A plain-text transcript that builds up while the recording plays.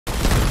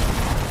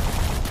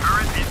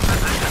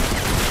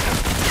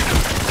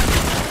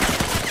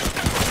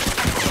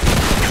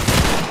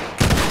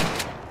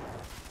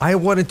I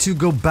wanted to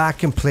go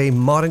back and play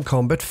Modern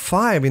Combat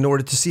 5 in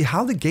order to see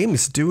how the game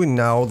is doing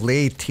now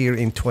late here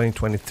in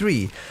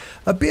 2023.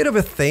 A bit of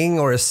a thing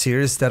or a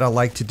series that I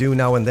like to do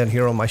now and then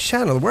here on my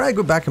channel, where I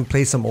go back and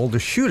play some older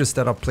shooters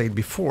that I've played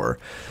before.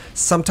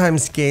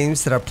 Sometimes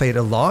games that I played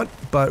a lot,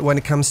 but when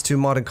it comes to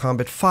Modern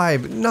Combat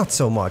 5, not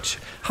so much.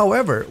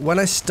 However, when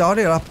I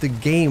started up the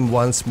game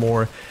once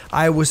more,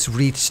 I was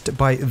reached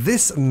by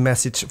this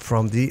message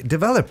from the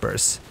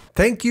developers.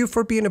 Thank you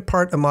for being a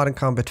part of Modern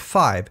Combat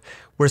 5.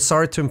 We're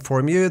sorry to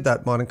inform you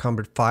that Modern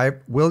Combat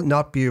 5 will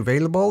not be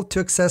available to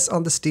access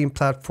on the Steam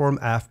platform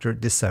after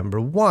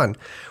December 1.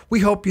 We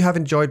hope you have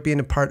enjoyed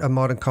being a part of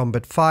Modern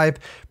Combat 5.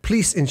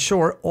 Please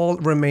ensure all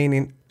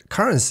remaining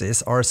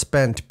currencies are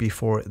spent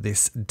before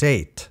this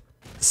date.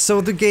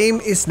 So the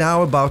game is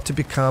now about to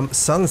become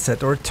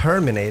sunset or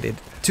terminated.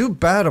 Too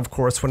bad, of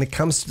course, when it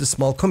comes to the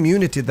small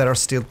community that are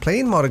still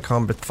playing Modern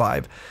Combat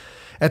 5.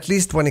 At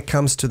least when it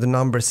comes to the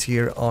numbers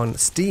here on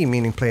Steam,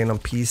 meaning playing on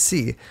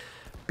PC.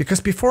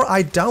 Because before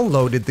I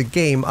downloaded the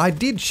game, I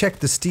did check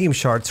the Steam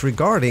charts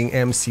regarding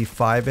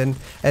MC5, and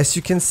as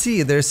you can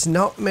see, there's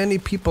not many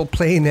people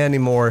playing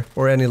anymore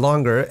or any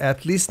longer,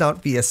 at least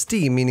not via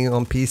Steam, meaning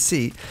on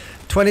PC.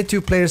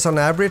 22 players on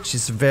average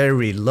is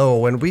very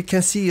low, and we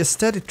can see a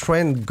steady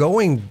trend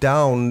going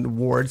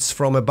downwards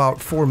from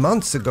about 4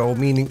 months ago,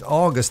 meaning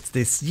August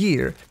this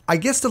year. I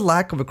guess the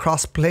lack of a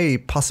cross-play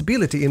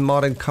possibility in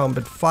Modern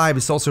Combat 5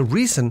 is also a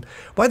reason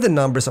why the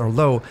numbers are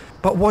low.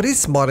 But what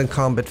is Modern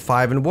Combat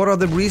 5 and what are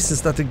the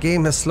reasons that the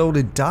game has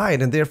slowly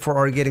died and therefore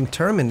are getting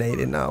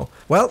terminated now?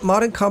 Well,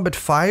 Modern Combat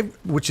 5,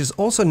 which is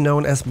also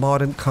known as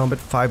Modern Combat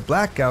 5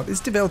 Blackout,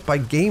 is developed by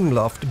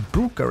Gameloft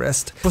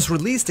Bucharest. It was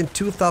released in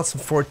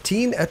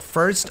 2014 at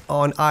first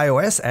on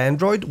iOS,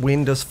 Android,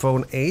 Windows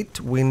Phone 8,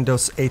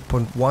 Windows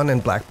 8.1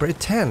 and BlackBerry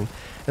 10.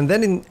 And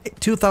then in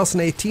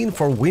 2018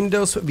 for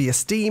Windows via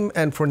Steam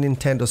and for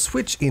Nintendo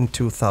Switch in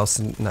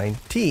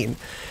 2019.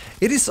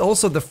 It is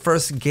also the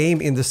first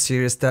game in the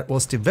series that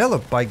was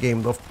developed by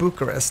Gameloft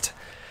Bucharest.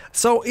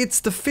 So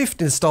it's the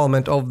 5th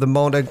installment of the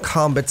Modern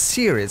Combat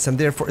series and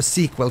therefore a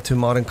sequel to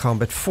Modern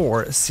Combat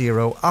 4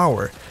 Zero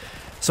Hour.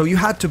 So you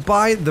had to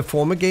buy the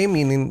former game,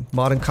 meaning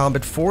Modern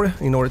Combat 4,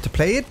 in order to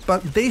play it,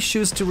 but they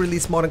choose to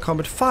release Modern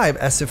Combat 5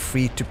 as a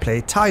free-to-play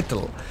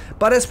title.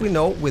 But as we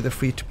know, with a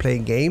free-to-play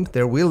game,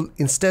 there will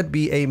instead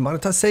be a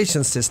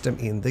monetization system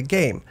in the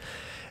game.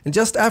 And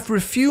just after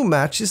a few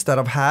matches that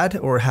I've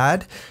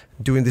had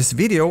doing this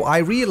video, I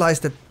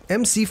realized that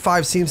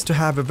MC5 seems to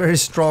have a very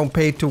strong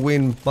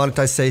pay-to-win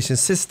monetization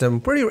system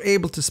where you're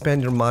able to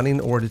spend your money in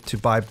order to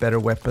buy better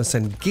weapons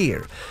and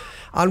gear.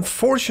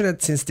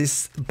 Unfortunate, since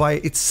this by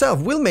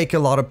itself will make a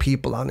lot of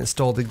people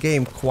uninstall the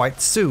game quite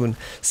soon,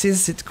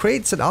 since it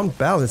creates an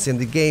unbalance in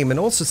the game and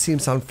also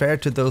seems unfair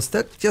to those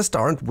that just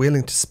aren't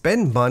willing to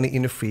spend money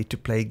in a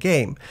free-to-play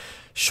game.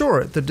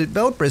 Sure, the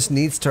developers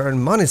needs to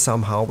earn money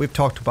somehow, we've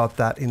talked about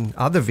that in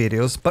other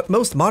videos, but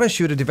most modern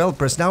shooter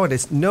developers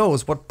nowadays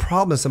knows what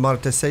problems a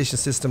monetization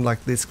system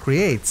like this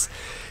creates,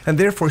 and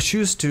therefore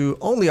choose to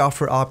only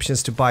offer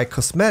options to buy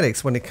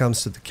cosmetics when it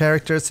comes to the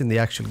characters in the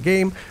actual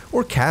game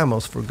or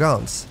camos for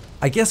guns.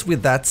 I guess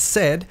with that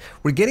said,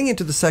 we're getting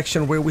into the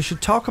section where we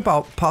should talk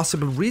about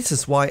possible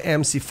reasons why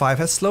MC5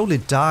 has slowly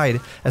died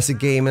as a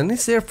game and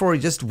is therefore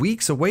just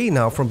weeks away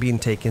now from being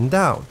taken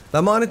down.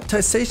 The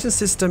monetization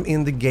system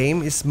in the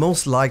game is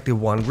most likely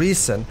one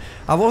reason.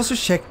 I've also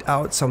checked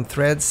out some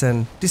threads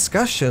and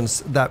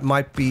discussions that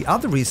might be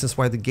other reasons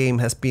why the game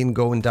has been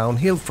going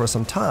downhill for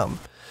some time.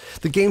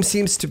 The game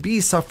seems to be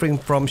suffering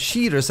from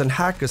cheaters and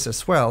hackers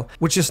as well,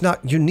 which is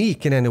not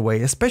unique in any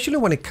way, especially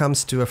when it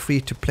comes to a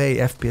free-to-play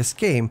FPS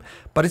game,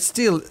 but it's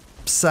still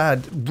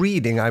sad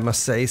reading, I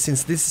must say,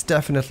 since this is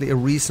definitely a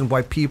reason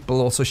why people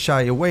also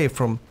shy away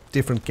from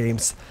different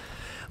games.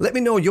 Let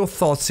me know your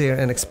thoughts here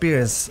and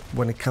experience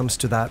when it comes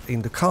to that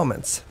in the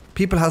comments.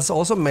 People has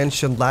also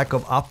mentioned lack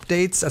of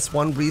updates as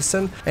one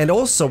reason, and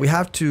also we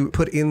have to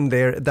put in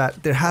there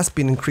that there has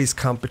been increased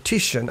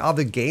competition.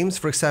 Other games,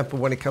 for example,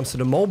 when it comes to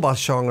the mobile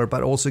genre,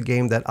 but also a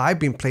game that I've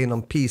been playing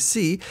on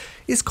PC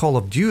is Call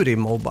of Duty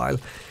Mobile.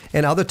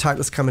 And other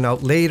titles coming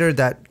out later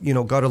that, you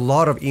know, got a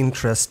lot of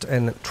interest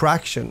and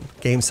traction.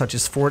 Games such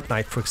as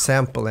Fortnite, for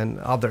example, and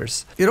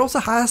others. It also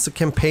has a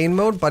campaign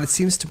mode, but it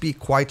seems to be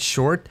quite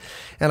short.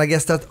 And I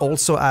guess that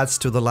also adds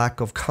to the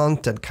lack of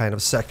content kind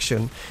of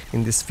section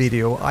in this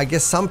video. I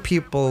guess some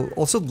people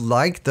also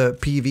like the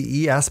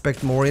PvE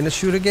aspect more in a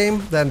shooter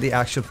game than the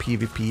actual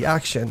PvP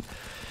action.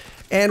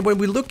 And when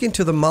we look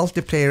into the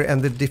multiplayer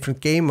and the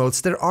different game modes,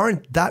 there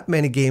aren't that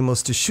many game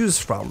modes to choose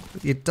from.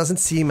 It doesn't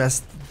seem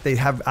as they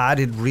have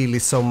added really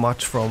so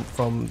much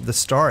from the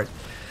start.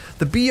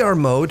 The BR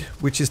mode,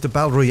 which is the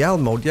Battle Royale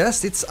mode,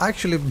 yes, it's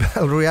actually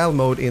Battle Royale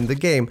mode in the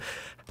game.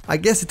 I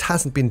guess it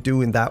hasn't been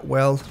doing that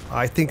well.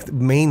 I think the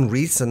main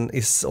reason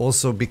is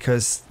also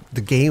because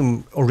the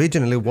game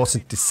originally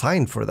wasn't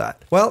designed for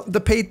that. Well,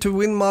 the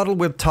pay-to-win model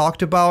we've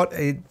talked about,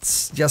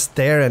 it's just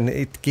there, and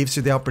it gives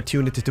you the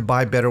opportunity to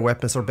buy better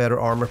weapons or better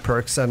armor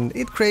perks, and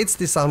it creates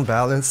this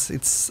unbalance.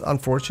 It's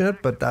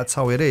unfortunate, but that's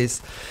how it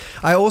is.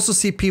 I also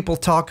see people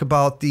talk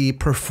about the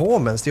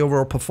performance, the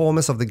overall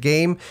performance of the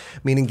game,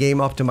 meaning game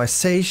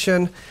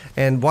optimization,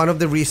 and one of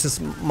the reasons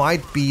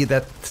might be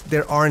that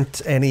there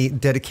aren't any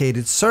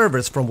dedicated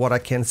servers from what I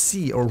can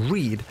see or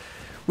read,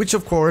 which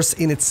of course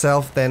in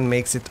itself then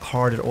makes it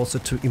harder also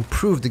to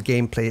improve the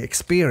gameplay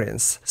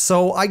experience.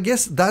 So I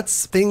guess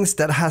that's things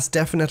that has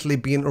definitely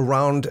been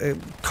around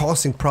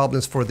causing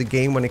problems for the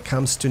game when it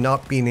comes to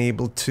not being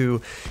able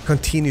to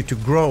continue to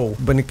grow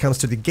when it comes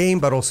to the game,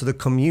 but also the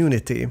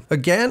community.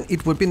 Again,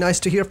 it would be nice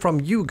to hear from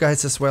you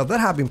guys as well that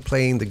have been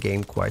playing the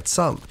game quite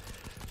some.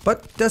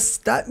 But does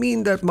that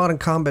mean that Modern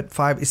Combat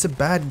 5 is a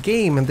bad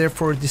game and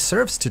therefore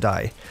deserves to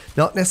die?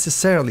 Not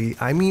necessarily.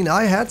 I mean,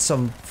 I had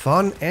some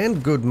fun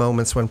and good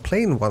moments when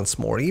playing once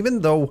more,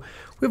 even though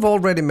we've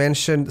already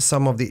mentioned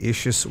some of the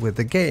issues with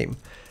the game.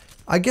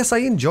 I guess I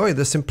enjoy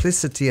the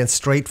simplicity and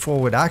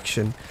straightforward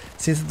action,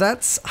 since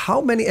that's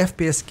how many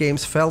FPS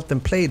games felt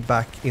and played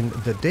back in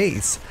the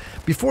days,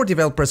 before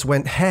developers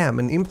went ham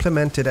and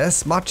implemented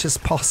as much as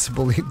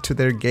possible into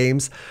their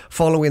games,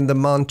 following the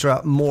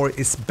mantra "more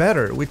is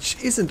better," which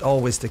isn't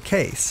always the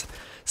case.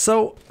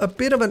 So a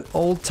bit of an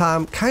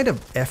old-time kind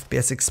of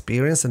FPS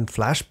experience and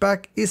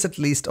flashback is at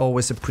least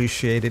always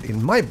appreciated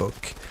in my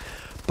book.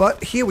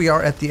 But here we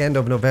are at the end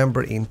of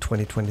November in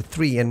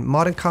 2023, and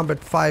Modern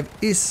Combat 5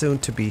 is soon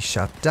to be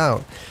shut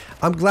down.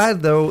 I'm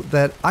glad though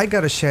that I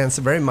got a chance,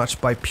 very much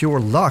by pure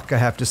luck I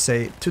have to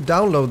say, to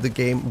download the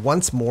game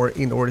once more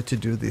in order to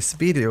do this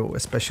video,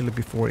 especially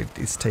before it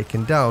is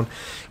taken down,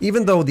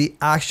 even though the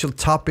actual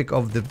topic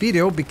of the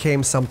video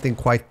became something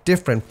quite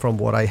different from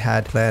what I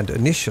had planned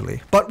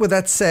initially. But with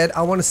that said,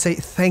 I want to say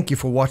thank you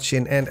for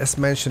watching, and as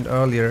mentioned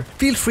earlier,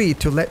 feel free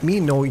to let me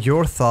know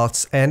your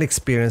thoughts and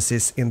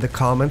experiences in the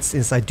comments,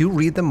 since I do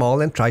read them all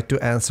and try to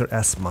answer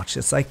as much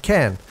as I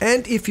can.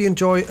 And if you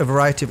enjoy a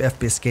variety of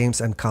FPS games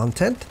and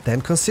content, then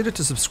consider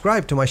to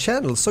subscribe to my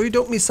channel so you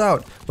don't miss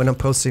out when I'm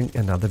posting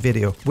another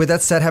video. With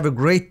that said, have a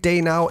great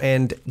day now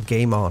and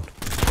game on.